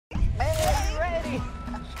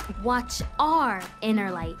Watch our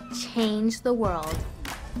inner light change the world.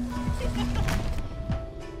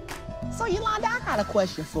 So, Yolanda, I got a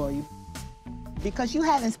question for you. Because you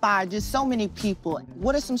have inspired just so many people,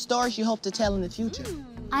 what are some stories you hope to tell in the future?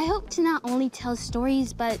 I hope to not only tell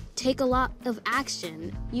stories, but take a lot of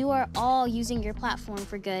action. You are all using your platform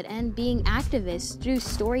for good and being activists through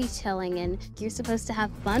storytelling, and you're supposed to have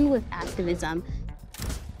fun with activism.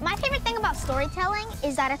 My favorite thing about storytelling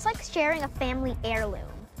is that it's like sharing a family heirloom.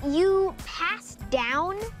 You pass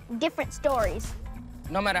down different stories.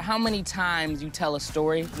 No matter how many times you tell a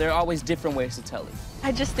story, there are always different ways to tell it.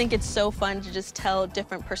 I just think it's so fun to just tell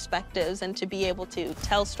different perspectives and to be able to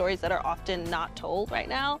tell stories that are often not told right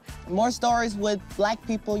now. More stories with Black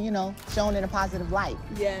people, you know, shown in a positive light.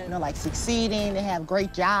 Yeah. You know, like succeeding, they have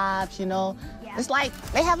great jobs, you know. Yeah. It's like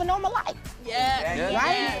they have a normal life. Yeah. Right?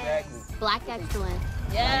 Yes. Black excellence.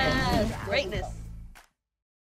 Yes. Greatness.